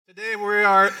Today we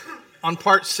are on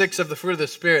part 6 of the fruit of the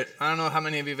Spirit. I don't know how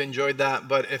many of you have enjoyed that,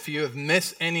 but if you have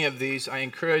missed any of these, I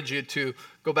encourage you to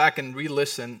go back and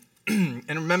re-listen. And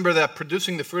remember that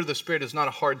producing the fruit of the Spirit is not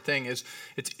a hard thing. It's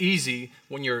easy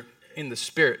when you're in the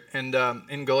Spirit. And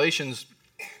in Galatians,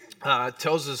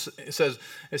 tells us, it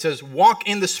says, walk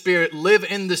in the Spirit, live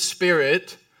in the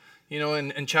Spirit. You know,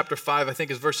 in chapter 5, I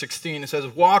think is verse 16, it says,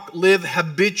 live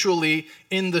habitually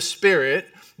in the Spirit,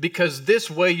 because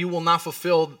this way you will not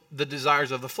fulfill the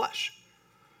desires of the flesh.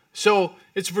 So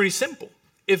it's pretty simple.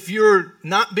 If you're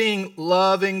not being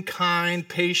loving, kind,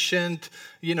 patient,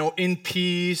 in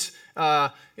peace,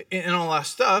 and all that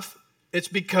stuff, it's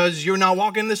because you're not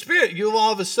walking in the Spirit. You've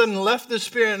all of a sudden left the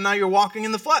Spirit and now you're walking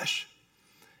in the flesh.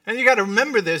 And you got to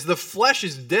remember this, the flesh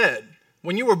is dead.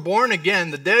 When you were born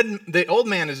again, the old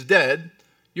man is dead.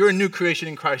 You're a new creation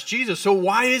in Christ Jesus. So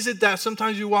why is it that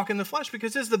sometimes you walk in the flesh?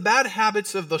 Because it's the bad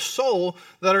habits of the soul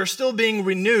that are still being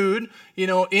renewed,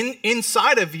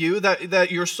 inside of you, that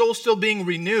your soul's still being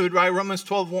renewed, right? Romans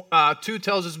 12:2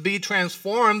 tells us, be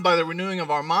transformed by the renewing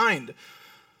of our mind.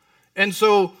 And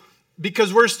so,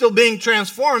 because we're still being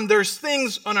transformed, there's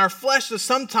things on our flesh that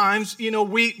sometimes,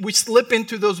 we slip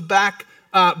into those bad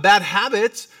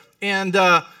habits,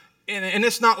 and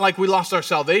it's not like we lost our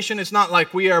salvation. It's not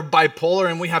like we are bipolar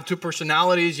and we have two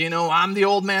personalities. I'm the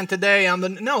old man today.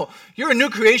 No, you're a new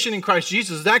creation in Christ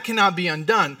Jesus. That cannot be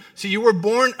undone. See, you were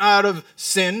born out of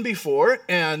sin before,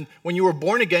 and when you were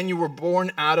born again, you were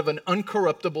born out of an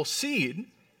uncorruptible seed,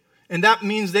 and that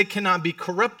means they cannot be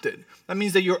corrupted. That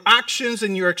means that your actions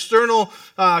and your external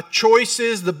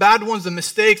choices, the bad ones, the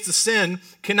mistakes, the sin,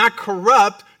 cannot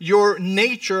corrupt your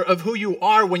nature of who you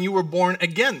are when you were born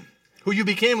again. Who you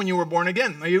became when you were born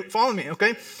again. Are you following me?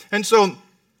 Okay? And so,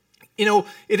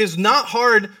 it is not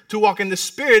hard to walk in the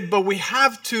Spirit, but we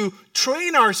have to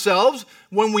train ourselves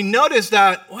when we notice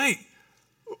that, wait,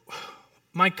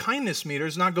 my kindness meter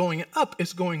is not going up,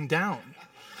 it's going down.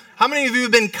 How many of you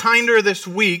have been kinder this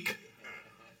week?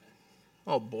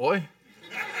 Oh boy.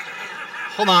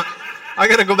 Hold on. I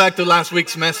got to go back to last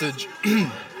week's message.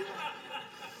 I'm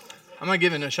going to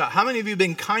give it a shot. How many of you have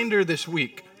been kinder this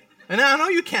week? And I know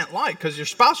you can't lie because your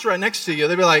spouse is right next to you.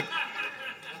 They'll be like,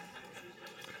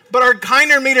 but our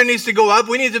kinder meter needs to go up.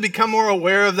 We need to become more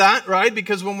aware of that, right?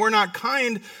 Because when we're not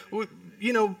kind,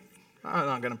 I'm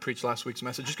not going to preach last week's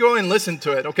message. Just go and listen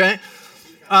to it, okay?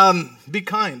 Be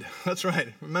kind. That's right.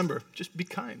 Remember, just be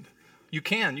kind. You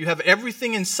can. You have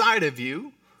everything inside of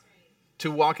you to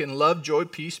walk in love, joy,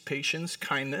 peace, patience,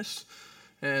 kindness,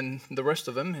 and the rest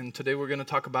of them. And today we're going to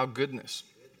talk about goodness,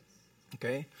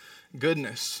 okay?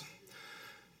 Goodness.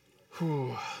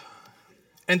 Whew.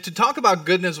 And to talk about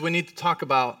goodness, we need to talk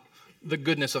about the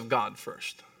goodness of God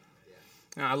first.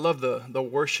 And I love the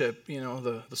worship,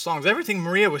 the songs. Everything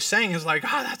Maria was saying is like,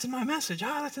 that's in my message.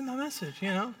 That's in my message,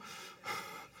 And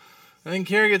then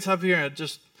Carrie gets up here and it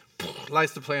just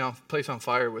lights the place on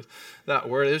fire with that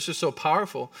word. It's just so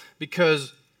powerful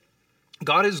because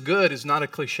God is good is not a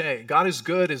cliche. God is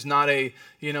good is not a,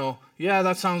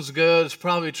 that sounds good. It's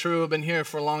probably true. I've been here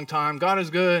for a long time. God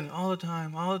is good all the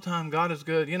time. God is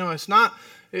good.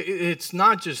 It's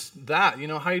not just that.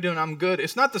 How you doing? I'm good.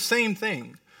 It's not the same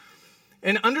thing.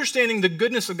 And understanding the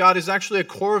goodness of God is actually a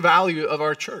core value of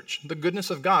our church. The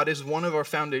goodness of God is one of our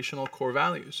foundational core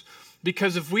values.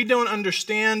 Because if we don't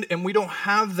understand and we don't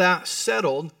have that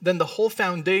settled, then the whole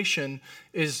foundation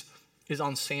is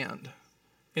on sand.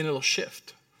 And it'll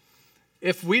shift.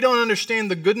 If we don't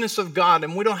understand the goodness of God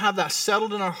and we don't have that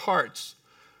settled in our hearts,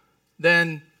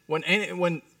 then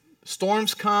when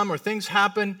storms come or things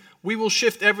happen, we will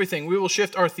shift everything. We will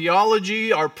shift our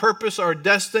theology, our purpose, our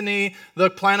destiny, the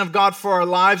plan of God for our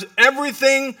lives.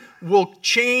 Everything will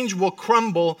change, will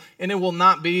crumble, and it will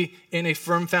not be in a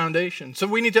firm foundation. So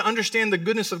we need to understand the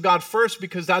goodness of God first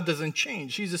because that doesn't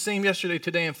change. He's the same yesterday,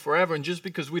 today, and forever. And just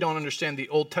because we don't understand the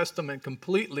Old Testament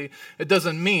completely, it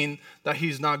doesn't mean that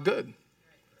He's not good.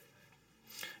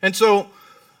 And so,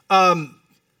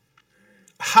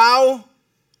 how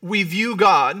we view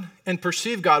God and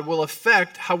perceive God will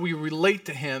affect how we relate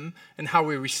to Him and how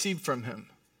we receive from Him.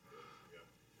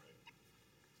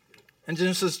 In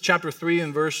Genesis chapter 3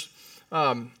 and verse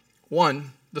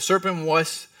 1, the serpent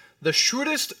was the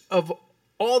shrewdest of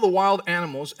all the wild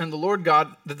animals and the Lord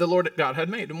God had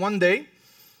made. And one day,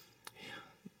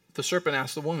 the serpent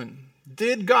asked the woman,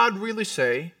 "Did God really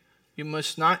say you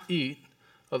must not eat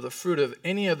of the fruit of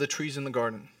any of the trees in the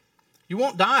garden? You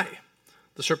won't die."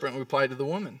 The serpent replied to the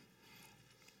woman,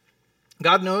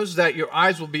 "God knows that your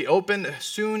eyes will be opened as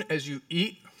soon as you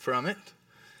eat from it,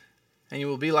 and you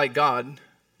will be like God,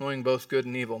 knowing both good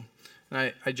and evil."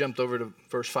 And I jumped over to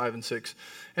verse 5 and 6.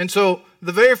 And so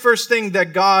the very first thing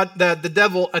that the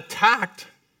devil attacked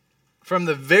from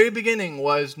the very beginning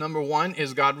was, number one,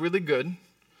 is God really good?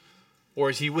 Or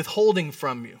is he withholding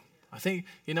from you? I think,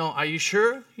 are you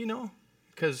sure?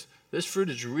 Because this fruit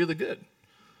is really good.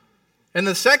 And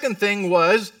the second thing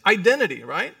was identity,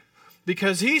 right?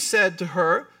 Because he said to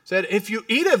her, if you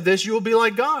eat of this, you will be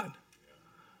like God.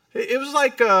 It was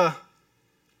like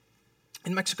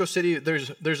in Mexico City,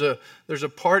 there's a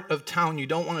part of town you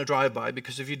don't want to drive by,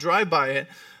 because if you drive by it,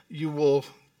 you will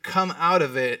come out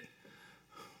of it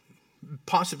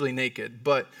possibly naked.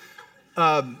 But,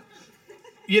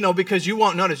 because you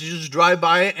won't notice. You just drive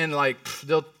by it and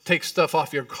they'll take stuff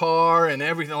off your car and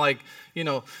everything,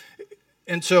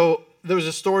 And so there was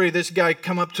a story, this guy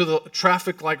come up to the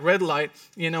traffic red light,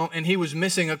 and he was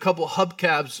missing a couple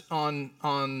hubcaps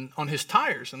on his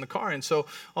tires in the car. And so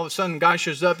all of a sudden, guy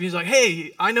shows up. He's like,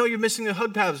 hey, I know you're missing the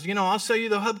hubcaps. I'll sell you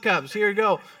the hubcaps. Here you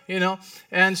go.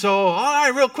 And so, all right,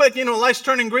 real quick, light's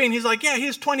turning green. He's like, yeah,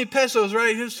 here's 20 pesos,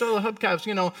 right? Here's the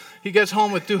hubcaps. He gets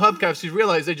home with 2 hubcaps. He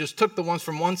realized they just took the ones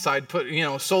from one side,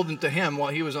 sold them to him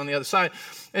while he was on the other side.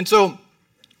 And so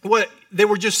what they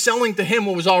were just selling to him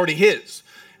what was already his.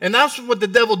 And that's what the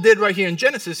devil did right here in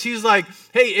Genesis. He's like,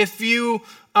 hey, if you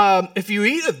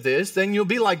eat of this, then you'll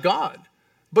be like God.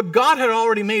 But God had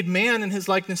already made man in his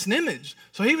likeness and image.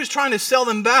 So he was trying to sell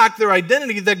them back their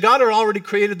identity that God had already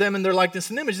created them in their likeness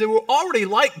and image. They were already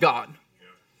like God.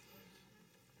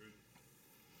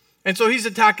 And so he's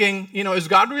attacking, is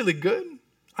God really good?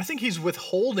 I think he's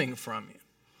withholding from you.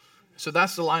 So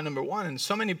that's the lie number one. And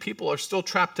so many people are still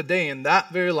trapped today in that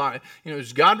very lie.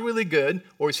 Is God really good,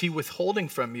 or is he withholding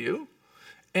from you?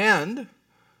 And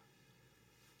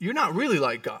you're not really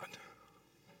like God.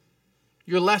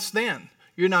 You're less than.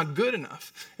 You're not good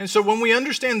enough. And so when we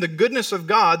understand the goodness of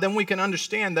God, then we can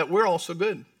understand that we're also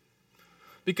good.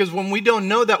 Because when we don't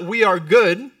know that we are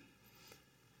good,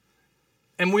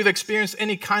 and we've experienced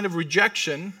any kind of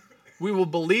rejection, we will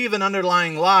believe an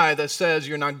underlying lie that says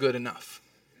you're not good enough.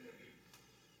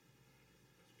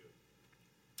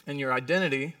 And your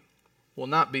identity will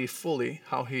not be fully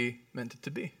how he meant it to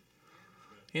be.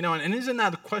 And isn't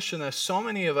that a question that so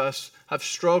many of us have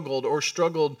struggled,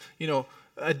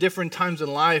 at different times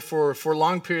in life for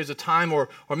long periods of time, or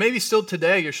maybe still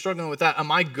today you're struggling with that.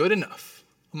 Am I good enough?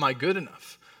 Am I good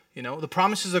enough? The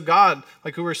promises of God,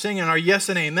 like we were singing, are yes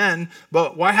and amen,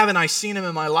 but why haven't I seen him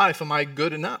in my life? Am I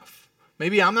good enough?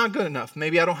 Maybe I'm not good enough.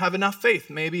 Maybe I don't have enough faith.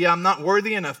 Maybe I'm not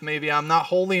worthy enough. Maybe I'm not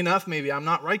holy enough. Maybe I'm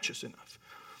not righteous enough.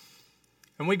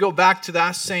 And we go back to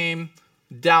that same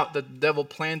doubt that the devil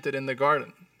planted in the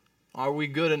garden. Are we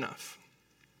good enough?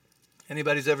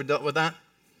 Anybody's ever dealt with that?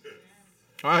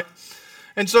 All right.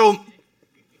 And so,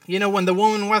 when the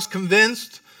woman was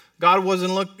convinced God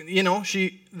wasn't looking,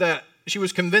 she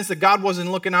was convinced that God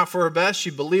wasn't looking out for her best,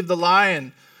 she believed the lie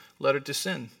and led her to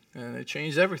sin. And it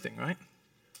changed everything, right?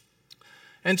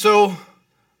 And so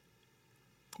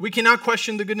we cannot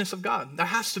question the goodness of God. That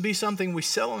has to be something we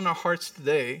settle in our hearts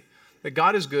today, that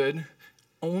God is good,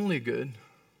 only good,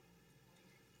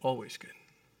 always good.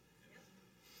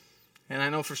 And I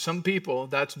know for some people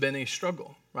that's been a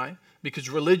struggle, right? Because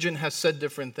religion has said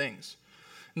different things.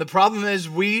 And the problem is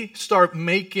we start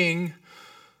changing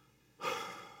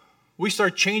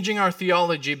our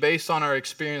theology based on our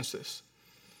experiences.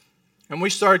 And we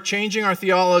start changing our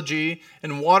theology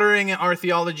and watering our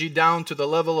theology down to the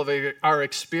level of our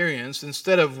experience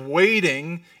instead of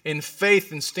waiting in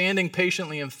faith and standing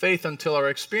patiently in faith until our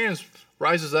experience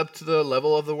rises up to the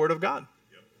level of the Word of God.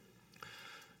 Yep.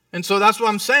 And so that's what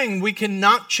I'm saying. We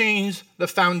cannot change the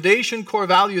foundation core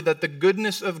value that the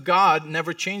goodness of God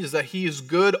never changes, that he is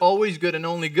good, always good, and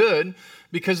only good,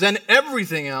 because then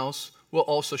everything else will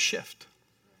also shift.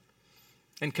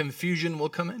 And confusion will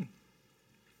come in.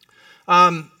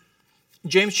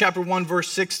 James chapter 1, verse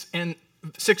 6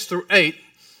 through 8,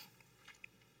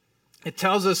 it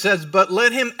tells us, says, but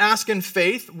let him ask in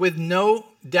faith with no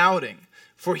doubting.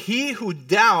 For he who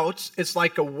doubts is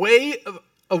like a wave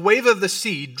of the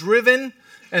sea, driven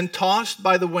and tossed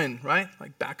by the wind, right?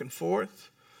 Like back and forth.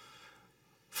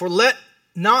 For let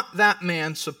not that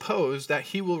man suppose that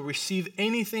he will receive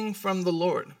anything from the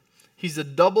Lord. He's a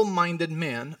double-minded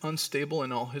man, unstable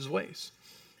in all his ways.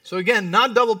 So again,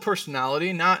 not double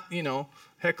personality, not,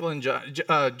 Jekyll and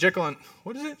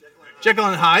what is it? Jekyll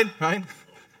and Hyde, right?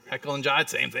 Jekyll and Hyde,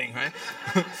 same thing, right?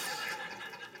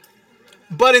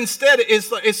 But instead,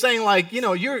 it's saying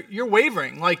you're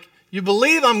wavering. Like, you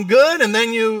believe I'm good, and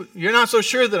then you're not so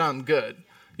sure that I'm good.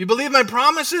 You believe my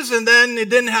promises and then it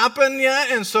didn't happen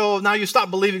yet, and so now you stop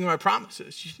believing my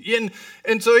promises.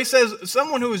 And so he says,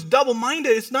 someone who is double-minded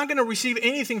is not going to receive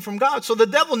anything from God. So the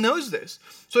devil knows this.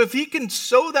 So if he can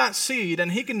sow that seed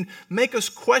and he can make us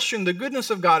question the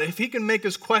goodness of God, if he can make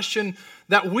us question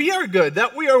that we are good,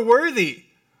 that we are worthy,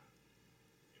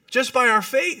 just by our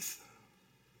faith,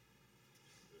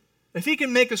 if he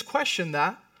can make us question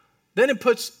that, then it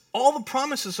puts all the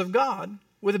promises of God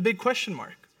with a big question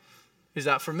mark. Is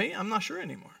that for me? I'm not sure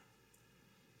anymore.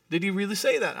 Did he really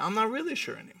say that? I'm not really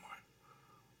sure anymore.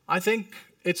 I think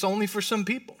it's only for some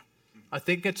people. I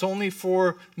think it's only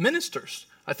for ministers.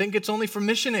 I think it's only for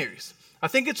missionaries. I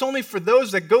think it's only for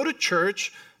those that go to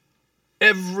church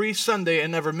every Sunday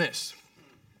and never miss.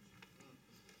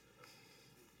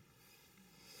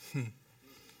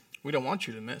 We don't want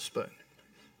you to miss, but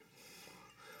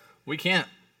we can't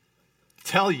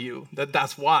tell you that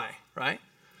that's why, right?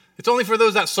 It's only for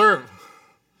those that serve.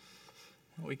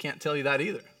 We can't tell you that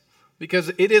either. Because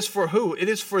it is for who? It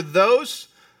is for those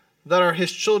that are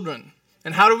his children.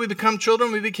 And how do we become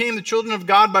children? We became the children of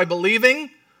God by believing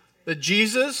that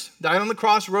Jesus died on the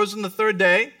cross, rose on the third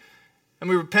day, and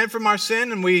we repent from our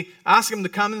sin, and we ask him to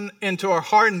come into our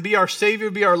heart and be our Savior,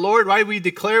 be our Lord, right? We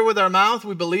declare with our mouth,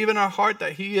 we believe in our heart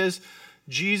that he is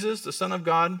Jesus, the Son of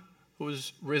God, who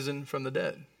was risen from the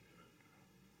dead.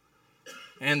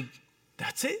 And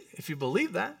that's it. If you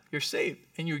believe that, you're saved.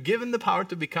 And you're given the power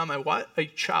to become a what? A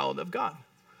child of God.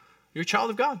 You're a child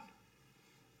of God.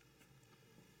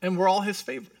 And we're all his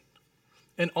favorite.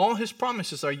 And all his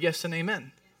promises are yes and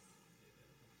amen.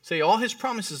 Say, all his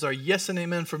promises are yes and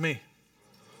amen for me.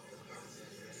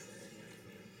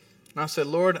 And I said,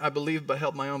 Lord, I believe, but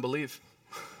help my own belief.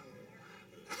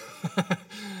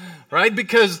 Right?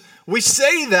 Because we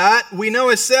say that, we know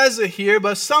it says it here,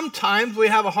 but sometimes we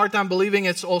have a hard time believing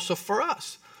it's also for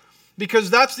us. Because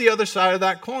that's the other side of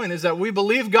that coin, is that we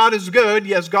believe God is good.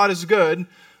 Yes, God is good,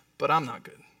 but I'm not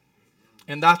good.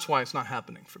 And that's why it's not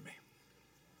happening for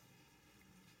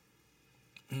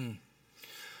me.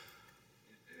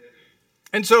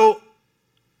 And so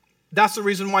that's the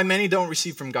reason why many don't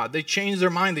receive from God. They change their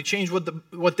mind. They change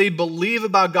what they believe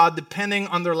about God depending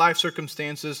on their life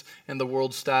circumstances and the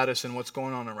world status and what's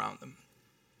going on around them.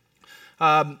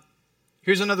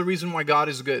 Here's another reason why God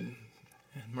is good.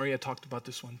 And Maria talked about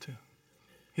this one too.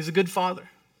 He's a good father.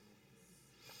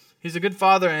 He's a good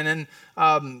father. And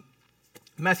in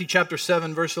Matthew chapter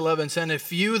 7, verse 11 said,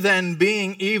 if you then,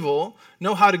 being evil,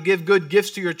 know how to give good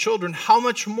gifts to your children, how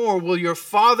much more will your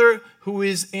Father who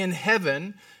is in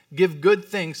heaven give good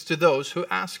things to those who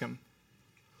ask him?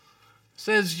 It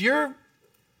says, you're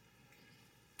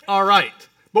all right.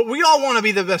 But we all want to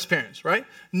be the best parents, right?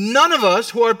 None of us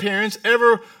who are parents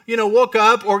ever, woke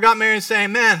up or got married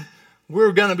saying, man,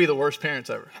 we're going to be the worst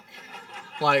parents ever.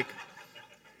 Like,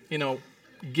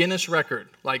 Guinness record,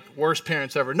 like worst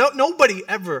parents ever. No, nobody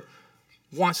ever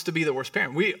wants to be the worst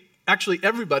parent.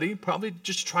 Everybody probably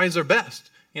just tries their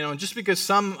best. And just because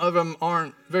some of them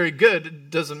aren't very good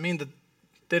doesn't mean that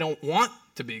they don't want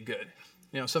to be good.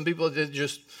 Some people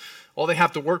just, all they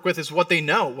have to work with is what they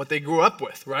know, what they grew up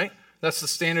with, right? That's the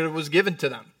standard that was given to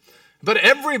them. But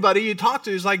everybody you talk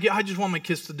to is like, yeah, I just want my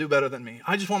kids to do better than me.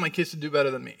 I just want my kids to do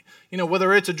better than me.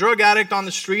 Whether it's a drug addict on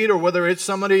the street or whether it's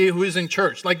somebody who is in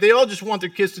church, like they all just want their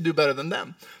kids to do better than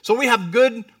them. So we have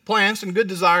good plans and good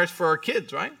desires for our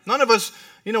kids, right? None of us,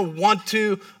 want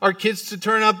our kids to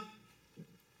turn up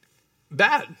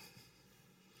bad.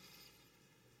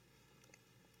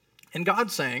 And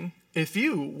God's saying, if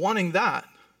you wanting that,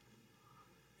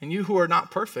 and you who are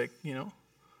not perfect,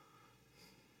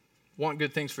 want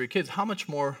good things for your kids, how much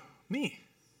more me?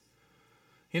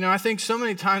 I think so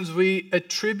many times we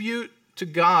attribute to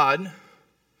God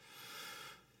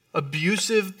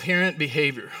abusive parent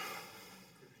behavior.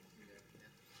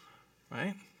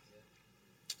 Right?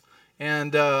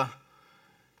 And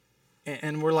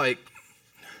we're like,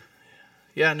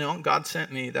 yeah, no, God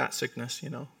sent me that sickness,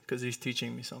 because he's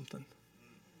teaching me something.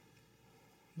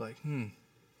 Like,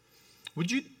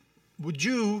 would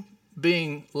you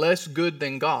being less good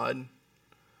than God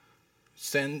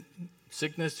send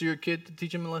sickness to your kid to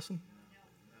teach him a lesson?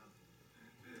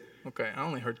 Okay, I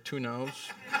only heard 2 no's.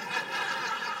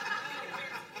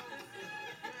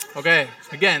 Okay,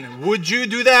 again, would you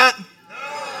do that? No.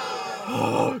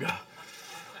 Oh, God.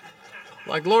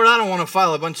 Like, Lord, I don't want to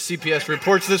file a bunch of CPS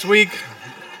reports this week.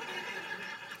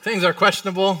 Things are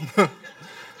questionable.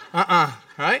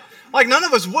 Right? Like, none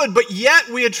of us would, but yet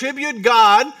we attribute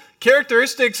God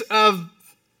characteristics of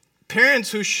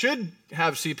parents who should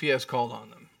have CPS called on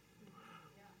them.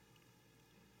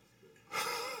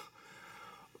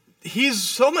 He's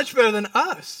so much better than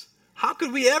us. How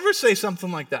could we ever say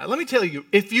something like that? Let me tell you,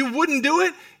 if you wouldn't do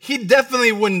it, he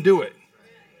definitely wouldn't do it.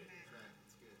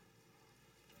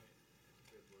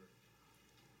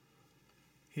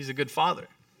 He's a good father.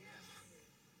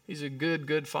 He's a good,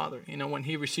 good father. You know, when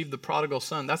he received the prodigal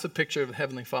son, that's a picture of the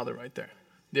heavenly father right there.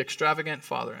 The extravagant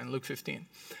father in Luke 15.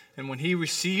 And when he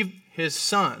received his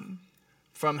son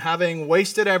from having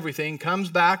wasted everything,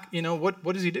 comes back, you know, what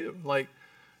does he do? Like,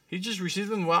 he just receives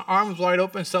him, arms wide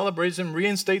open, celebrates him,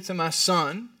 reinstates him as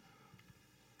son,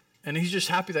 and he's just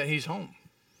happy that he's home.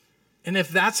 And if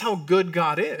that's how good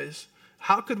God is,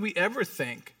 how could we ever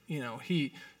think, you know,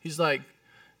 he's like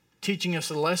teaching us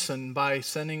a lesson by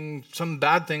sending some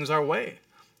bad things our way?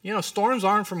 You know, storms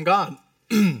aren't from God.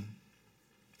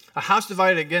 A house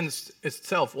divided against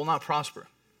itself will not prosper.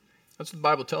 That's what the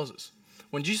Bible tells us.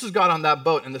 When Jesus got on that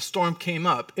boat and the storm came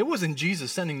up, it wasn't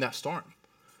Jesus sending that storm.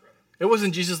 It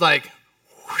wasn't Jesus like,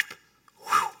 whoop,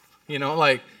 whoop, you know,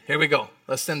 like, here we go,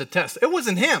 let's send a test. It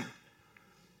wasn't him.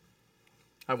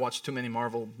 I watched too many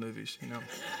Marvel movies, you know.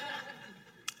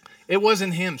 It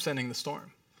wasn't him sending the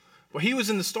storm. Well, he was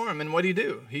in the storm, and what did he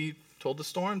do? He told the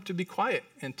storm to be quiet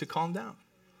and to calm down.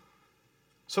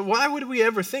 So why would we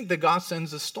ever think that God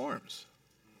sends us storms?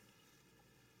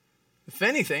 If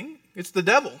anything, it's the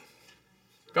devil.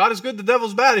 God is good, the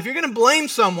devil's bad. If you're going to blame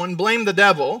someone, blame the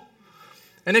devil.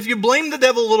 And if you blame the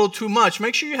devil a little too much,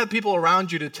 make sure you have people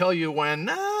around you to tell you when,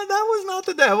 nah, that was not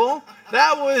the devil.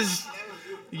 That was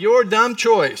your dumb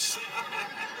choice.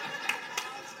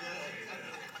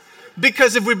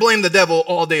 Because if we blame the devil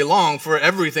all day long for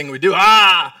everything we do,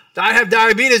 I have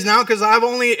diabetes now because I've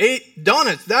only ate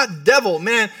donuts. That devil,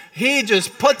 man, he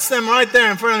just puts them right there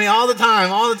in front of me all the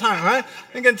time, right?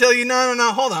 I'm going to tell you,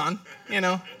 no, hold on, you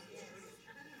know.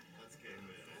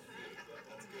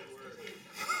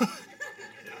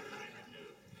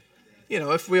 You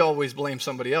know, if we always blame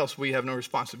somebody else, we have no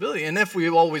responsibility. And if we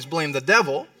always blame the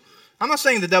devil, I'm not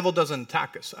saying the devil doesn't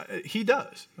attack us. He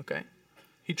does, okay?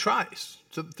 He tries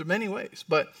through many ways.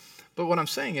 But what I'm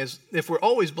saying is, if we're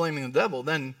always blaming the devil,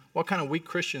 then what kind of weak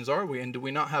Christians are we? And do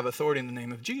we not have authority in the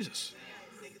name of Jesus?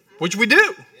 Which we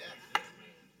do.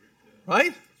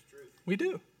 Right? We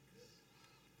do.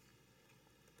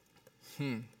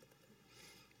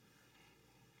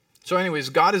 So anyways,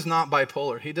 God is not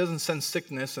bipolar. He doesn't send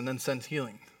sickness and then send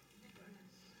healing.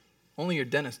 Only your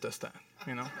dentist does that,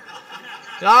 you know.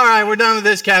 All right, we're done with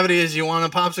this cavities. You want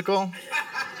a popsicle?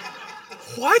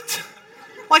 What?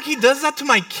 Like he does that to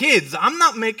my kids. I'm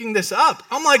not making this up.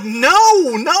 I'm like, no,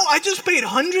 I just paid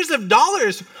hundreds of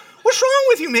dollars. What's wrong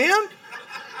with you, man?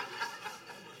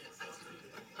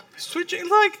 Switching,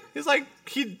 like, he's like,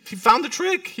 he found the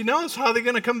trick. He knows how they're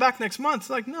going to come back next month. It's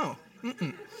like, no.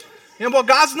 You know, but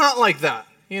God's not like that,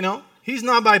 you know. He's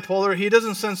not bipolar. He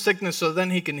doesn't send sickness so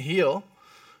then he can heal.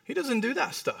 He doesn't do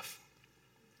that stuff.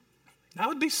 That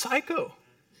would be psycho.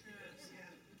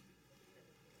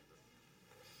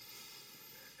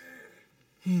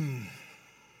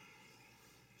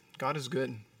 God is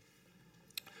good.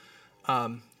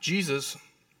 Jesus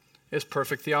is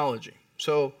perfect theology.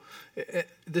 So I'm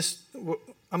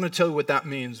going to tell you what that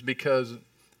means, because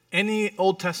any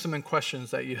Old Testament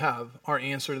questions that you have are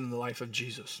answered in the life of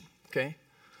Jesus, okay?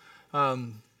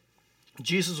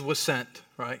 Jesus was sent,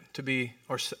 right, to be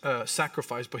our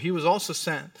sacrifice, but he was also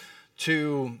sent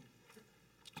to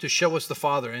show us the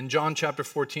Father. In John chapter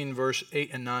 14, verse 8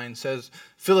 and 9 says,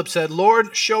 Philip said,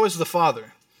 Lord, show us the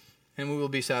Father, and we will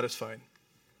be satisfied.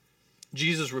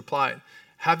 Jesus replied,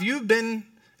 Have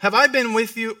I been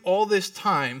with you all this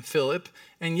time, Philip,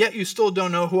 and yet you still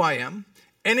don't know who I am?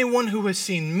 Anyone who has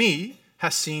seen me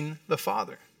has seen the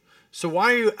Father. So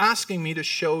why are you asking me to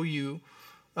show him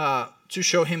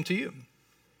to you?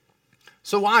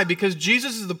 So why? Because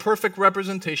Jesus is the perfect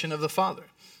representation of the Father.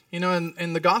 You know,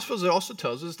 in the Gospels, it also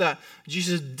tells us that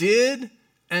Jesus did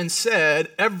and said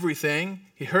everything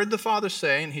he heard the Father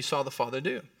say and he saw the Father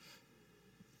do.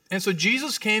 And so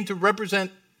Jesus came to represent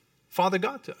Father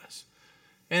God to us.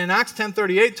 And in Acts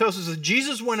 10:38 tells us that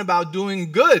Jesus went about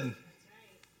doing good.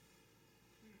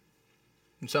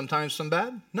 And sometimes some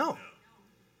bad? No.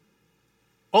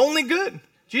 Only good.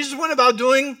 Jesus went about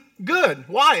doing good.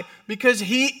 Why? Because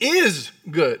he is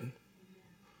good.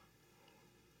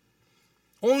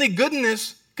 Only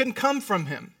goodness can come from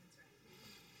him.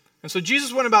 And so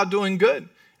Jesus went about doing good,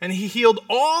 and he healed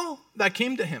all that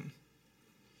came to him.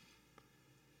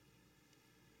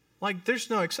 Like,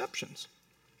 there's no exceptions.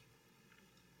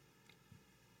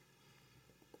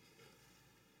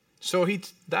 So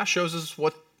that shows us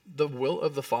what the will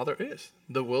of the Father is.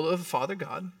 The will of the Father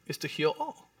God is to heal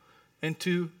all and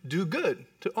to do good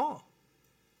to all.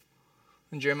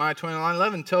 And Jeremiah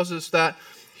 29:11 tells us that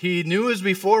He knew us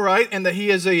before, right? And that he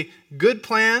has a good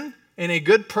plan and a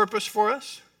good purpose for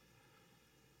us.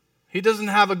 He doesn't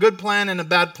have a good plan and a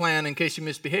bad plan in case you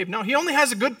misbehave. No, he only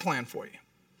has a good plan for you.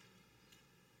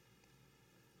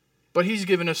 But he's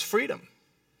given us freedom.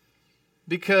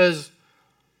 Because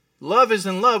love is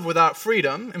in love without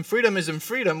freedom, and freedom is in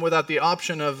freedom without the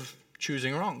option of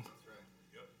choosing wrong.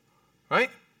 Right?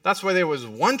 That's why there was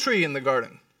one tree in the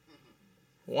garden.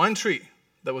 One tree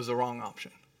that was the wrong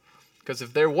option. Because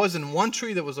if there wasn't one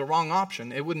tree that was the wrong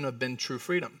option, it wouldn't have been true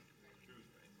freedom.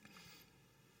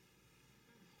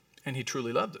 And he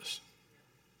truly loved us.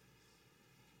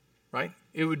 Right?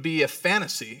 It would be a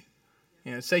fantasy.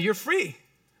 Say you're free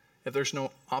if there's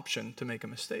no option to make a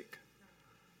mistake.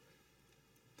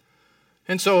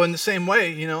 And so in the same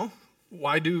way,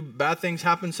 why do bad things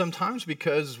happen sometimes?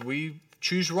 Because we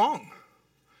choose wrong.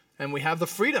 And we have the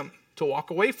freedom to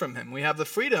walk away from him. We have the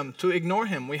freedom to ignore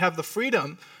him. We have the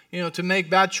freedom, to make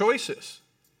bad choices.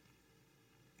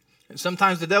 And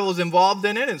sometimes the devil is involved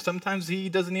in it, and sometimes he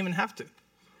doesn't even have to.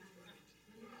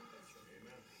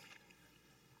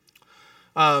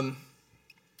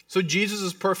 So Jesus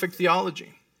is perfect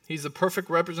theology. He's the perfect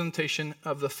representation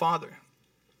of the Father.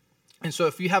 And so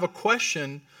if you have a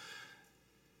question,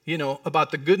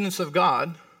 about the goodness of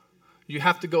God, you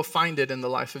have to go find it in the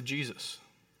life of Jesus.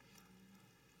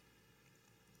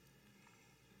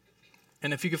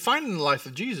 And if you can find it in the life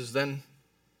of Jesus, then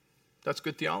that's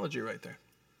good theology right there.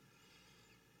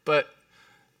 But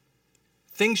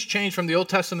things change from the Old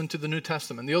Testament to the New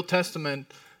Testament. The Old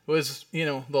Testament was,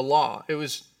 the law. It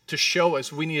was to show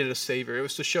us we needed a Savior. It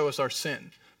was to show us our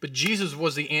sin. But Jesus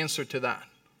was the answer to that.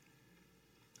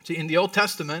 See, in the Old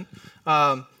Testament,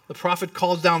 the prophet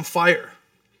calls down fire,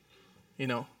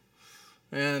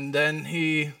 and then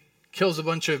he kills a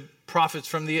bunch of prophets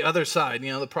from the other side,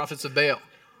 the prophets of Baal.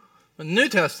 In the New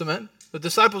Testament, the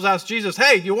disciples asked Jesus,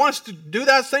 hey, do you want us to do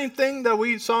that same thing that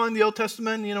we saw in the Old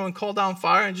Testament, and call down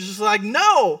fire? And Jesus is like,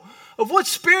 no, of what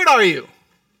spirit are you?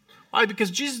 Why?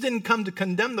 Because Jesus didn't come to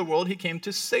condemn the world, he came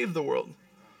to save the world.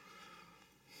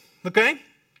 Okay?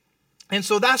 And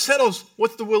so that settles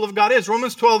what the will of God is.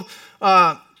 Romans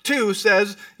 12:2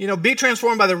 says, be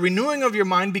transformed by the renewing of your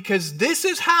mind, because this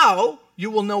is how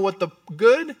you will know what the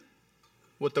good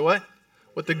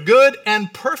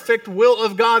and perfect will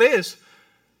of God is.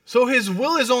 So his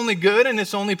will is only good and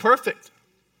it's only perfect.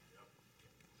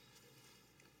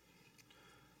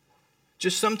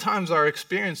 Just sometimes our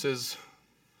experiences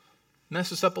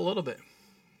mess us up a little bit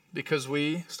because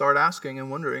we start asking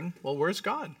and wondering, well, where's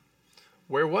God?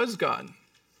 Where was God?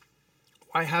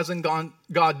 Why hasn't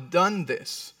God done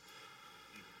this?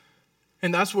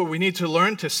 And that's where we need to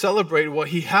learn to celebrate what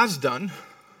he has done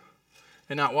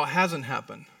and not what hasn't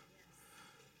happened.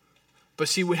 But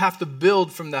see, we have to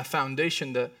build from that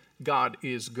foundation that God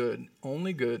is good,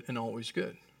 only good, and always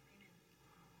good.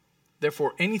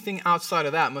 Therefore, anything outside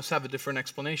of that must have a different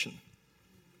explanation.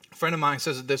 A friend of mine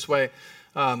says it this way.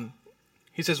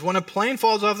 He says, when a plane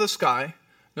falls off the sky,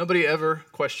 nobody ever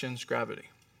questions gravity.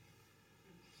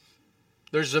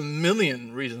 There's a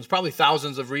million reasons, probably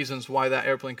thousands of reasons why that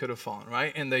airplane could have fallen,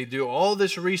 right? And they do all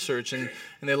this research, and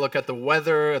they look at the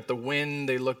weather, at the wind,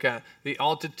 they look at the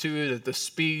altitude, at the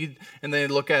speed, and they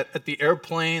look at the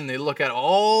airplane, they look at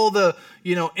all the,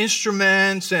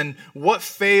 instruments and what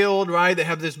failed, right? They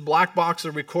have this black box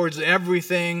that records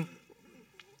everything.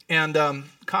 And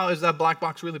Kyle, is that black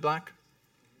box really black?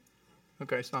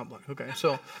 Okay, it's not black. Okay,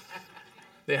 so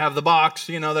they have the box,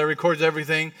 that records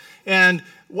everything. And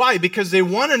why? Because they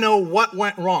want to know what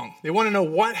went wrong. They want to know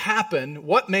what happened,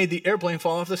 what made the airplane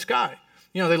fall off the sky.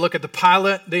 They look at the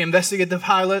pilot, they investigate the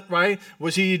pilot, right?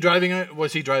 Was he driving?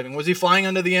 Was he flying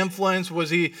under the influence? Was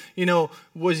he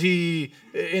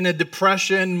in a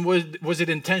depression? Was it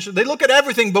intentional? They look at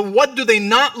everything, but what do they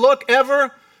not look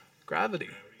ever? Gravity.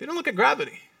 They don't look at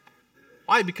gravity.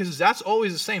 Why? Because that's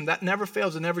always the same. That never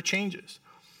fails. It never changes.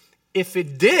 If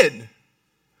it did,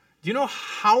 do you know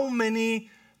how many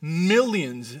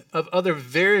millions of other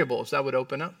variables that would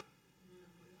open up?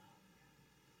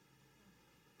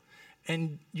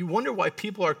 And you wonder why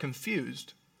people are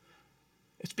confused.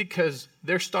 It's because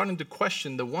they're starting to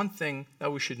question the one thing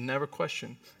that we should never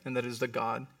question, and that is that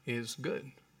God is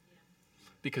good.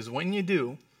 Because when you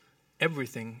do,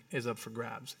 everything is up for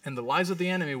grabs. And the lies of the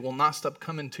enemy will not stop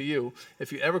coming to you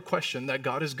if you ever question that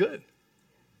God is good.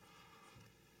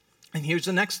 And here's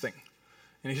the next thing.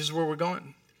 And here's where we're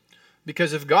going.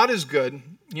 Because if God is good,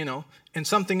 and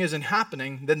something isn't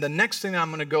happening, then the next thing I'm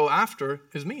going to go after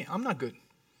is me. I'm not good.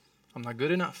 I'm not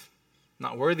good enough.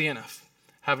 Not worthy enough.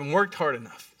 Haven't worked hard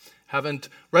enough. Haven't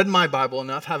read my Bible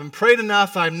enough. Haven't prayed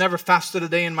enough. I've never fasted a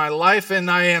day in my life, and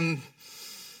I am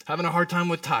having a hard time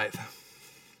with tithe.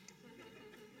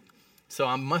 So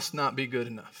I must not be good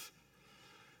enough.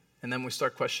 And then we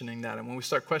start questioning that. And when we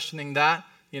start questioning that,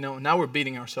 now we're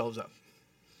beating ourselves up.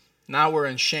 Now we're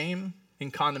in shame,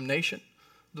 in condemnation.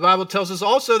 The Bible tells us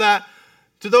also that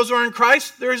to those who are in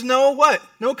Christ, there is no what?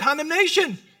 No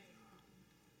condemnation.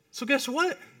 So guess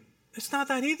what? It's not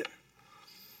that either.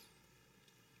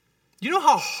 You know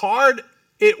how hard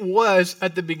it was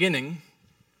at the beginning,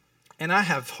 and I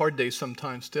have hard days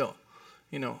sometimes still,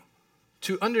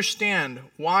 to understand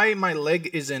why my leg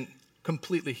isn't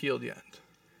completely healed yet.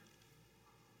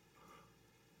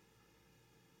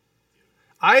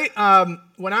 I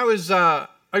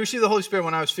received the Holy Spirit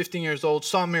when I was 15 years old,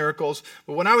 saw miracles,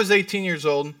 but when I was 18 years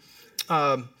old,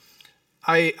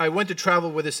 I went to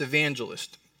travel with this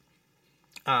evangelist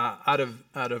out of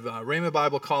Rhema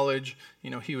Bible College.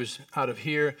 He was out of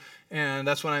here, and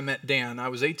that's when I met Dan. I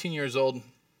was 18 years old,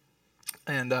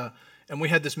 and we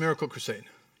had this miracle crusade,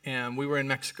 and we were in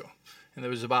Mexico, and there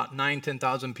was about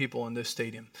 10,000 people in this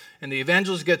stadium. And the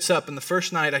evangelist gets up, and the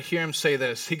first night I hear him say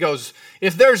this. He goes,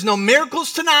 "If there's no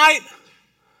miracles tonight,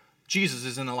 Jesus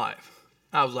isn't alive."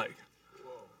 I was like,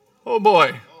 oh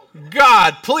boy,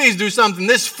 God, please do something.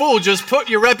 This fool just put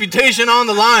your reputation on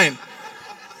the line.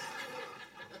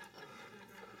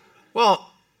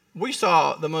 Well, we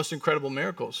saw the most incredible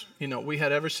miracles, we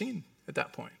had ever seen at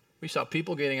that point. We saw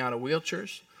people getting out of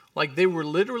wheelchairs. Like they were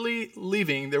literally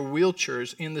leaving their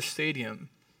wheelchairs in the stadium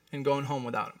and going home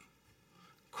without them.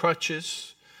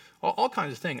 Crutches, all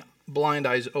kinds of things. Blind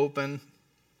eyes open,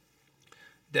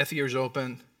 deaf ears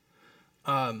open.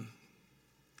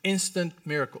 Instant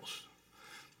miracles.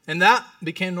 And that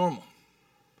became normal.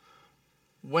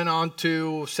 Went on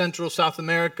to Central South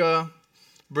America,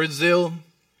 Brazil.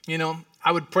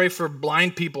 I would pray for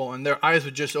blind people and their eyes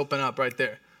would just open up right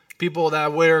there. People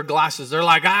that wear glasses, they're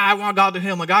like, I want God to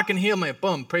heal me. God can heal me.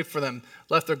 Boom, pray for them.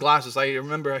 Left their glasses. I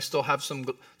remember I still have some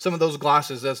of those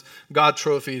glasses as God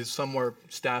trophies somewhere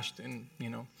stashed in,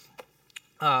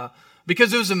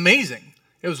 because it was amazing.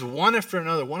 It was one after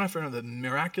another, the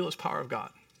miraculous power of God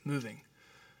moving,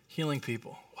 healing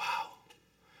people. Wow.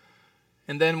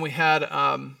 And then we had,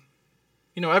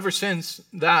 ever since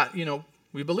that,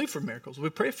 we believe for miracles. We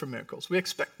pray for miracles. We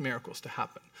expect miracles to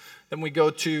happen. Then we go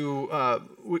to,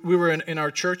 we were in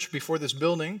our church before this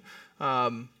building,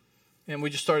 and we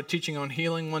just started teaching on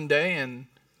healing one day and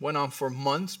went on for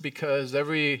months because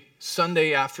every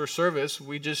Sunday after service,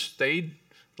 we just stayed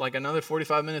like another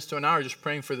 45 minutes to an hour just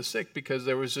praying for the sick because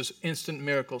there was just instant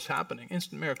miracles happening.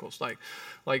 Instant miracles.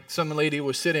 Like some lady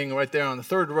was sitting right there on the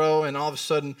third row, and all of a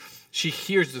sudden she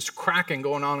hears this cracking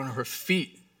going on her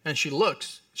feet, and she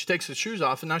looks. She takes the shoes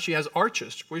off, and now she has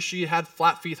arches where she had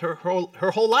flat feet her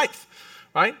whole life,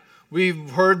 right?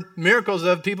 We've heard miracles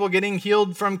of people getting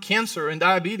healed from cancer and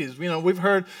diabetes. We've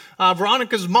heard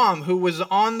Veronica's mom who was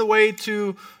on the way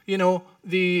to,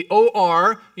 the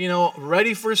OR,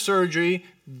 ready for surgery,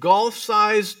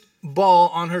 golf-sized ball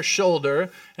on her shoulder,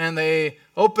 and they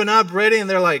open up ready, and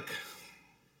they're like,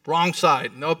 wrong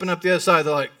side. And they open up the other side,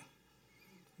 they're like,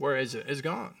 where is it? It's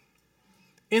gone.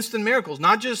 Instant miracles,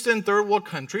 not just in third world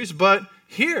countries, but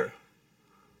here.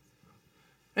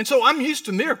 And so I'm used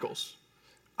to miracles.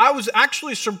 I was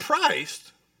actually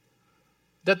surprised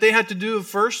that they had to do the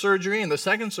first surgery and the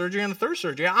second surgery and the third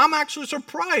surgery. I'm actually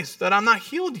surprised that I'm not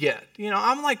healed yet.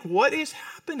 I'm like, what is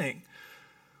happening?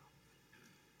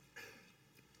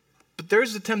 But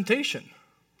there's the temptation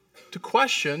to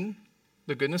question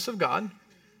the goodness of God.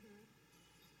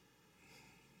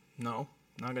 No,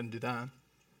 I'm not going to do that.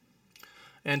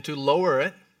 And to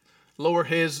lower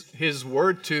his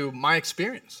word to my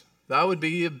experience. That would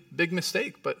be a big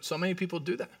mistake, but so many people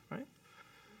do that, right?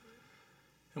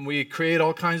 And we create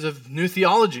all kinds of new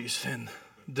theologies and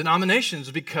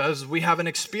denominations because we haven't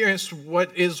experienced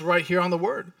what is right here on the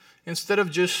word, instead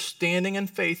of just standing in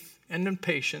faith and in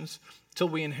patience till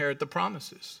we inherit the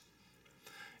promises.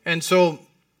 And so,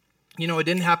 it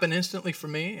didn't happen instantly for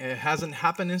me. It hasn't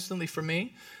happened instantly for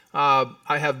me. I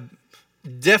have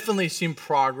definitely seen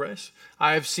progress.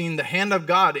 I have seen the hand of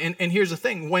God. And here's the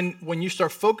thing. When you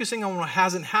start focusing on what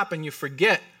hasn't happened, you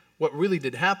forget what really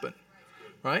did happen,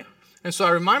 right? And so I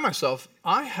remind myself,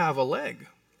 I have a leg.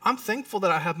 I'm thankful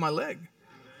that I have my leg.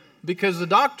 Because the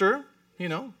doctor,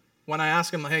 when I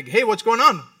ask him, hey, what's going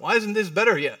on? Why isn't this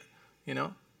better yet?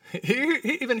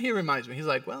 He reminds me. He's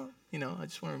like, well, I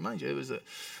just want to remind you, it was a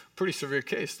pretty severe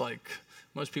case. Like,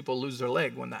 most people lose their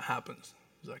leg when that happens.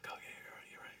 He's like, oh, yeah,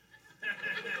 you're right.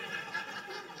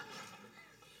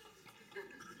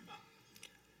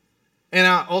 And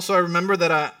I remember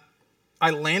that I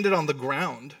landed on the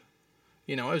ground.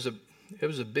 It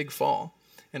was a big fall.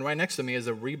 and right next to me is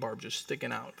a rebarb just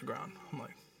sticking out of the ground. I'm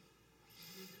like,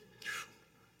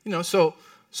 so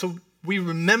we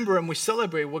remember and we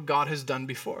celebrate what God has done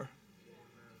before.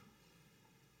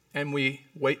 And we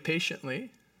wait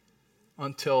patiently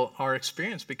until our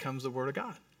experience becomes the Word of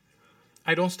God.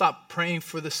 I don't stop praying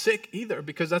for the sick either,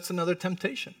 because that's another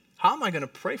temptation. How am I going to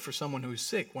pray for someone who's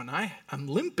sick when I'm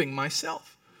limping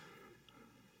myself?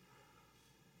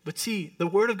 But see, the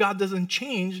Word of God doesn't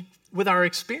change with our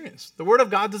experience. The Word of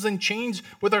God doesn't change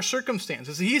with our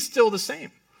circumstances. He's still the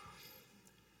same.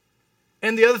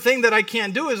 And the other thing that I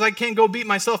can't do is I can't go beat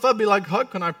myself up, be like, how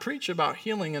can I preach about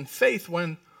healing and faith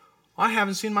when I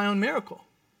haven't seen my own miracle?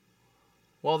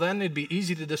 Well, then it'd be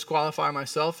easy to disqualify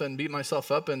myself and beat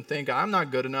myself up and think, I'm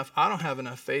not good enough, I don't have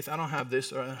enough faith, I don't have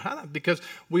this or that. Because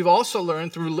we've also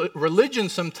learned through religion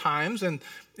sometimes and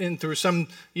through some,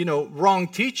 wrong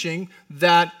teaching,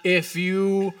 that if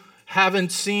you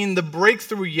haven't seen the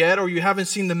breakthrough yet or you haven't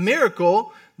seen the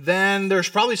miracle, then there's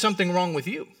probably something wrong with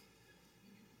you.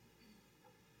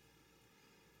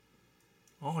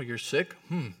 Oh, you're sick?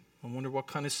 I wonder what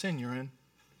kind of sin you're in.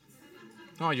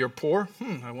 Oh, you're poor?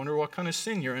 I wonder what kind of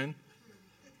sin you're in.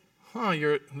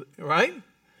 You're right?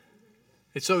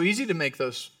 It's so easy to make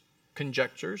those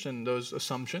conjectures and those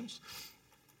assumptions.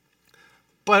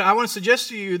 But I want to suggest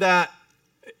to you that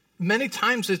many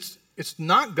times it's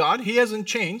not God. He hasn't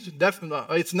changed.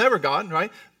 Definitely, it's never God,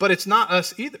 right? But it's not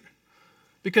us either.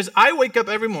 Because I wake up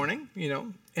every morning,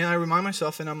 and I remind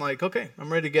myself, and I'm like, okay,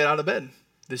 I'm ready to get out of bed.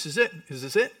 This is it. Is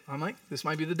this it? I'm like, this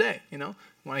might be the day,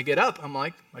 When I get up, I'm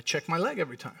like, I check my leg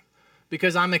every time.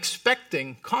 Because I'm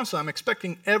expecting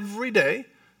every day,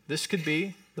 this could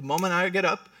be the moment I get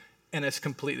up and it's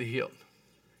completely healed.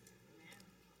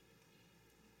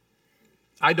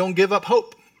 I don't give up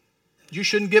hope. You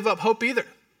shouldn't give up hope either.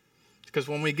 Because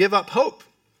when we give up hope,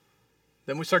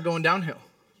 then we start going downhill.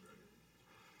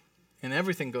 And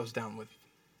everything goes down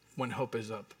when hope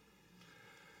is up.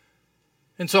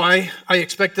 And so I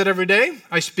expect it every day.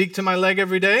 I speak to my leg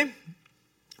every day.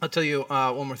 I'll tell you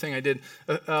one more thing I did.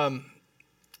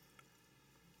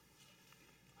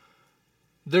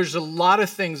 There's a lot of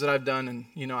things that I've done,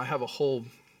 and I have a whole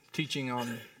teaching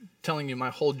on telling you my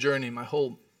whole journey, my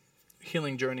whole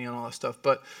healing journey and all that stuff.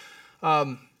 But,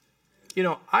 I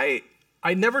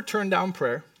never turn down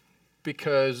prayer,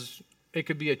 because it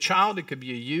could be a child, it could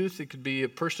be a youth, it could be a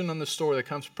person in the store that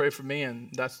comes to pray for me, and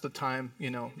that's the time,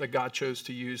 that God chose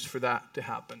to use for that to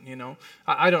happen,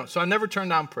 I don't. So I never turn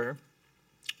down prayer.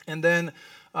 And then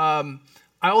I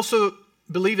also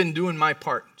believe in doing my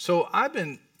part. So I've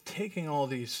been taking all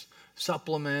these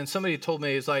supplements. Somebody told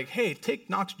me, it's like, hey, take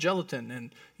Knox gelatin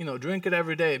and, drink it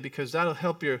every day, because that'll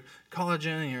help your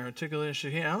collagen and your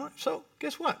articulation. So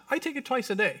guess what? I take it twice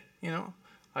a day,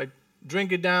 I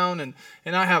drink it down, and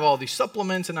I have all these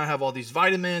supplements, and I have all these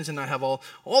vitamins, and I have all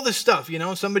this stuff,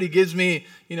 Somebody gives me,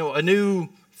 a new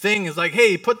thing. It's like,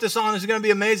 hey, put this on. It's going to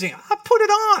be amazing. I put it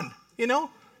on,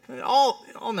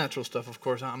 All natural stuff, of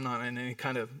course. I'm not in any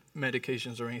kind of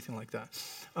medications or anything like that.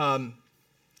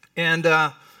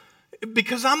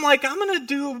 Because I'm like, I'm going to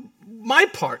do my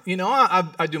part,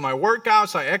 I do my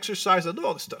workouts, I exercise, I do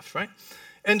all this stuff, right?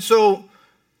 And so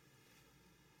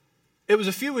it was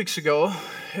a few weeks ago,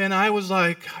 and I was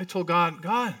like, I told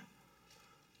God,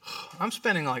 I'm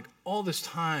spending like all this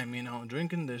time,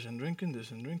 drinking this and drinking this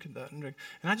and drinking that. And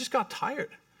I just got tired.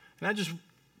 And I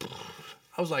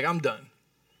was like, I'm done.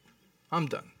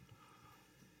 And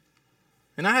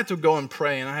I had to go and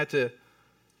pray, and I had to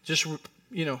just,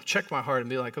 check my heart and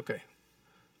be like, okay,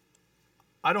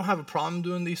 I don't have a problem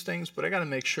doing these things, but I got to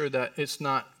make sure that it's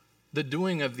not the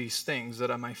doing of these things that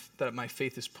my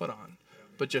faith is put on,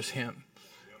 but just Him.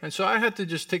 And so I had to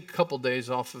just take a couple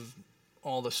days off of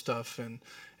all the stuff and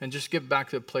just get back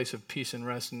to a place of peace and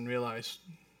rest and realize,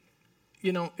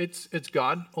 it's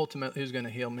God ultimately who's going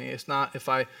to heal me. It's not if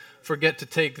I forget to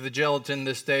take the gelatin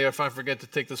this day or if I forget to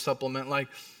take the supplement. Like,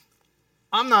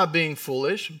 I'm not being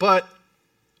foolish, but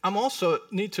I'm also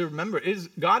need to remember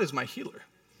God is my healer.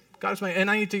 And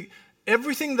I need to,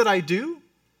 everything that I do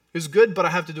is good, but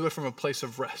I have to do it from a place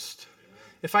of rest.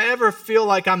 If I ever feel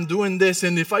like I'm doing this,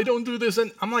 and if I don't do this,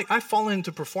 and I'm like, I fall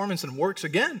into performance and works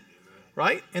again,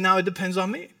 right? And now it depends on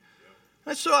me.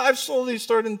 And so I've slowly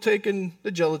started taking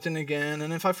the gelatin again,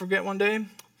 and if I forget one day,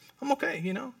 I'm okay,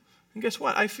 And guess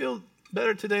what? I feel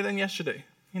better today than yesterday,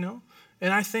 And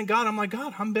I thank God. I'm like,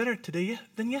 God, I'm better today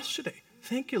than yesterday.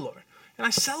 Thank you, Lord. And I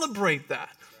celebrate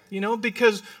that,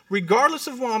 because regardless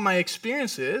of what my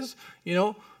experience is,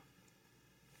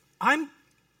 I'm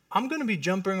going to be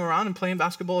jumping around and playing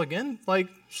basketball again, like,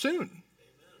 soon.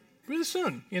 Really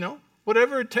soon,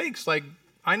 Whatever it takes. Like,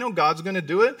 I know God's going to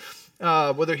do it.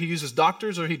 whether he uses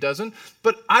doctors or he doesn't.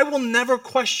 But I will never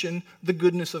question the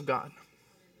goodness of God.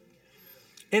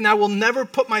 And I will never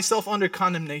put myself under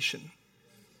condemnation.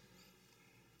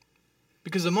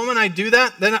 Because the moment I do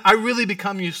that, then I really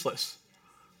become useless.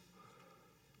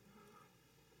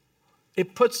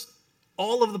 It puts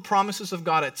all of the promises of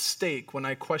God at stake when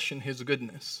I question his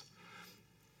goodness.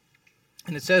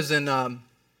 And it says in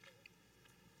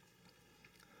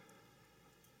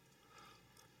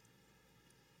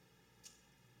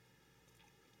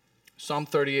Psalm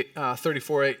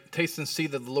 34:8, taste and see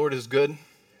that the Lord is good.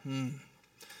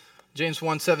 James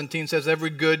 1:17 says,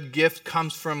 every good gift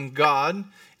comes from God,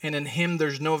 and in him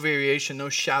there's no variation, no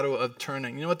shadow of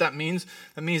turning. You know what that means?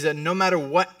 That means that no matter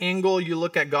what angle you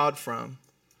look at God from,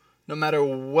 no matter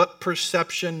what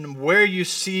perception, where you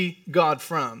see God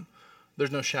from,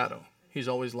 there's no shadow. He's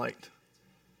always light.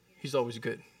 He's always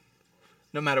good.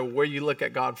 No matter where you look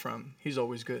at God from, he's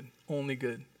always good. Only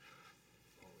good.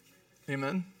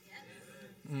 Amen?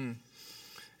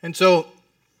 And so,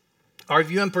 our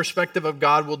view and perspective of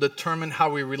God will determine how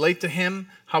we relate to him,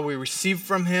 how we receive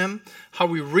from him, how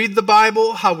we read the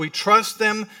Bible, how we trust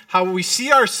him, how we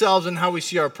see ourselves, and how we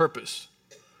see our purpose.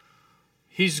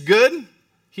 He's good.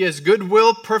 He has good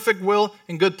will, perfect will,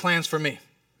 and good plans for me.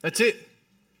 That's it.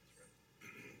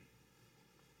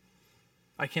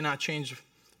 I cannot change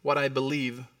what I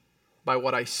believe by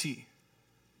what I see.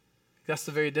 That's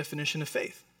the very definition of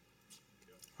faith.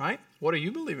 Right? What are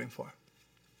you believing for?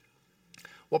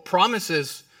 What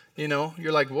promises,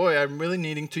 you're like, boy, I'm really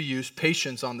needing to use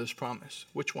patience on this promise.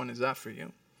 Which one is that for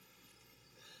you?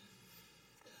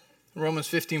 Romans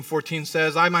 15:14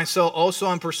 says, I myself also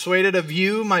am persuaded of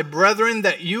you, my brethren,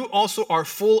 that you also are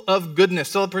full of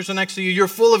goodness. Tell the person next to you, you're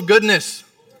full of goodness.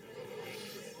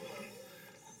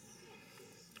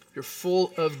 You're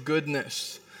full of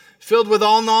goodness. Filled with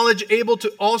all knowledge, able to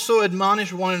also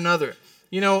admonish one another.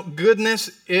 Goodness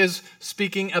is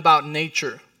speaking about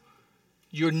nature.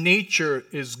 Your nature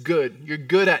is good. You're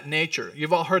good at nature.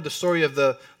 You've all heard the story of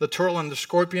the turtle and the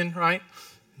scorpion, right?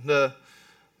 The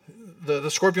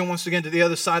scorpion wants to get to the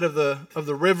other side of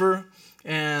the river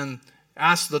and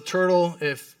asks the turtle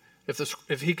if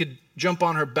he could jump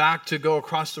on her back to go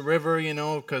across the river,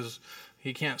 because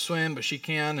he can't swim, but she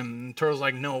can. And the turtle's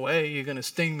like, no way, you're going to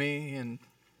sting me.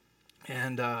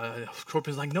 And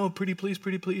Scorpion's like, no, pretty please,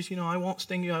 I won't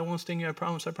sting you, I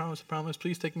promise,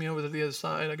 please take me over to the other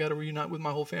side, I got to reunite with my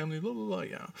whole family, blah, blah,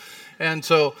 blah, And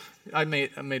so I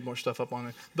made more stuff up on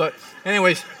it. But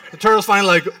anyways, the turtle's finally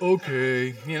like,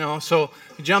 okay, so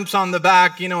he jumps on the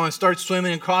back, and starts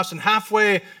swimming and crossing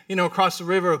halfway, across the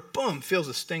river, boom, feels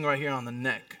a sting right here on the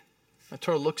neck. The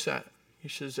turtle looks at it. He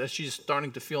says, as she's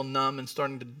starting to feel numb and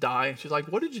starting to die, she's like,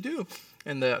 what did you do?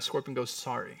 And the scorpion goes,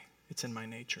 sorry, it's in my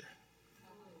nature.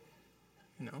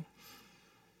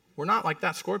 We're not like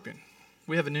that scorpion.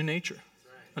 We have a new nature,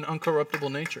 an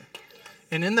uncorruptible nature.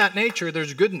 And in that nature,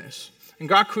 there's goodness. And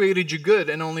God created you good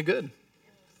and only good.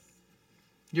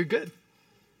 You're good.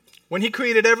 When he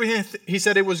created everything, he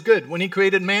said it was good. When he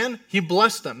created man, he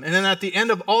blessed them. And then at the end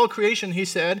of all creation, he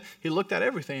looked at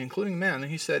everything, including man,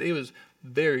 and he said it was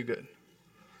very good.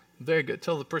 Very good.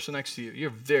 Tell the person next to you,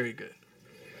 you're very good.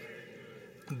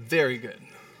 Very good.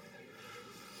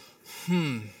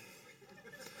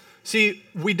 See,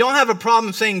 we don't have a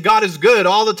problem saying God is good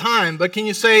all the time, but can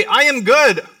you say, I am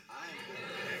good?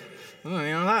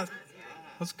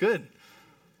 That's good.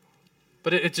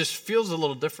 But it just feels a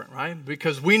little different, right?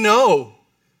 Because we know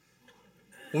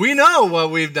what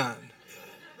we've done.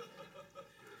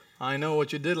 I know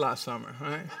what you did last summer,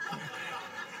 right?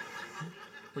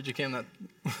 Where'd you came that?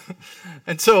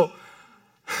 And so,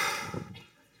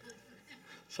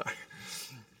 sorry.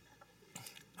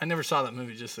 I never saw that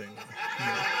movie, just so you know.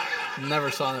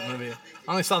 Never saw that movie.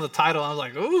 I only saw the title. I was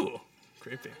like, ooh,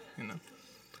 creepy,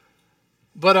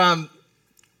 But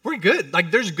we're good. Like,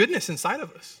 there's goodness inside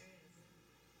of us.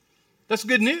 That's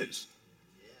good news.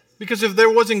 Because if there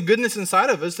wasn't goodness inside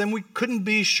of us, then we couldn't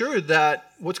be sure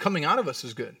that what's coming out of us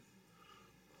is good.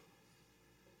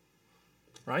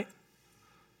 Right?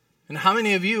 And how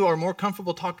many of you are more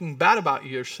comfortable talking bad about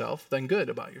yourself than good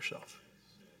about yourself?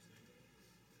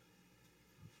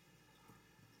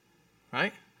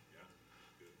 Right?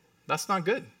 That's not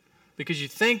good. Because you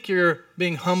think you're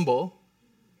being humble.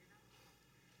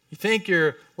 You think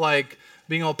you're like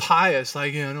being all pious,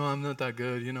 like, no, I'm not that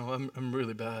good. I'm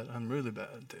really bad. I'm really bad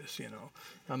at this.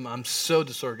 I'm so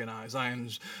disorganized. I am,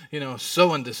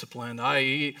 so undisciplined. I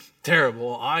eat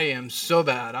terrible. I am so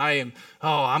bad.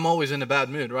 I'm always in a bad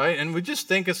mood, right? And we just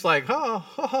think it's like,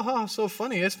 so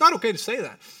funny. It's not okay to say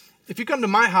that. If you come to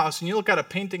my house and you look at a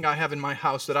painting I have in my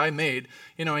house that I made,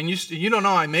 and you don't know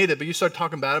I made it, but you start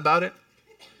talking bad about it,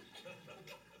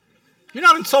 you're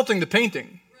not insulting the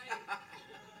painting.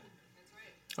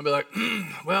 I'll be like,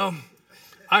 well,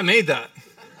 I made that.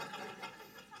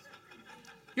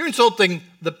 You're insulting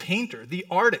the painter, the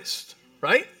artist,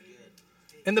 right?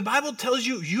 And the Bible tells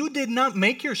you, you did not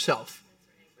make yourself.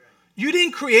 You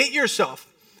didn't create yourself.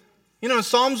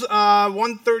 Psalms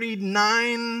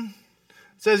 139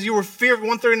 says,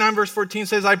 139 verse 14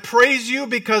 says, I praise you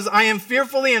because I am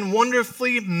fearfully and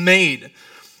wonderfully made.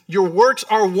 Your works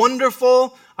are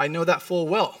wonderful. I know that full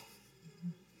well.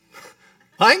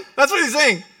 Right? That's what he's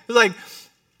saying. He's like,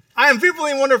 I am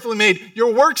fearfully and wonderfully made.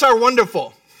 Your works are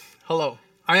wonderful. Hello,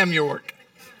 I am your work.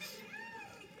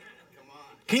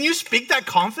 Can you speak that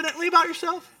confidently about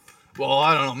yourself? Well,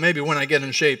 I don't know, maybe when I get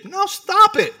in shape. No,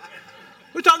 stop it.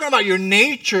 We're talking about your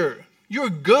nature.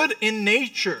 You're good in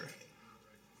nature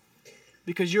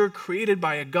because you're created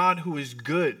by a God who is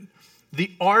good.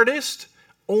 The artist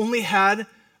only had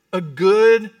a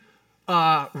good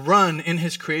run in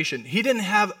his creation. He didn't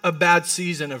have a bad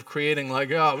season of creating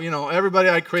everybody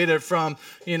I created from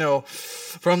the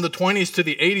 20s to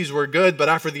the 80s were good, but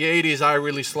after the 80s, I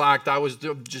really slacked. I was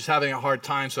just having a hard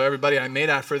time, so everybody I made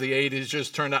after the 80s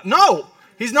just turned out. No,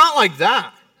 he's not like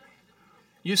that.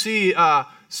 You see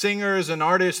singers and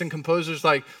artists and composers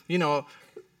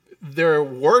their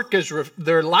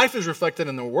life is reflected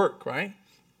in their work, right?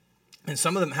 And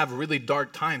some of them have really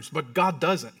dark times, but God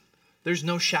doesn't. There's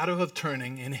no shadow of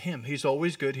turning in him. He's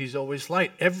always good. He's always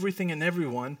light. Everything and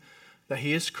everyone that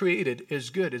he has created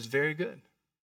is good, is very good.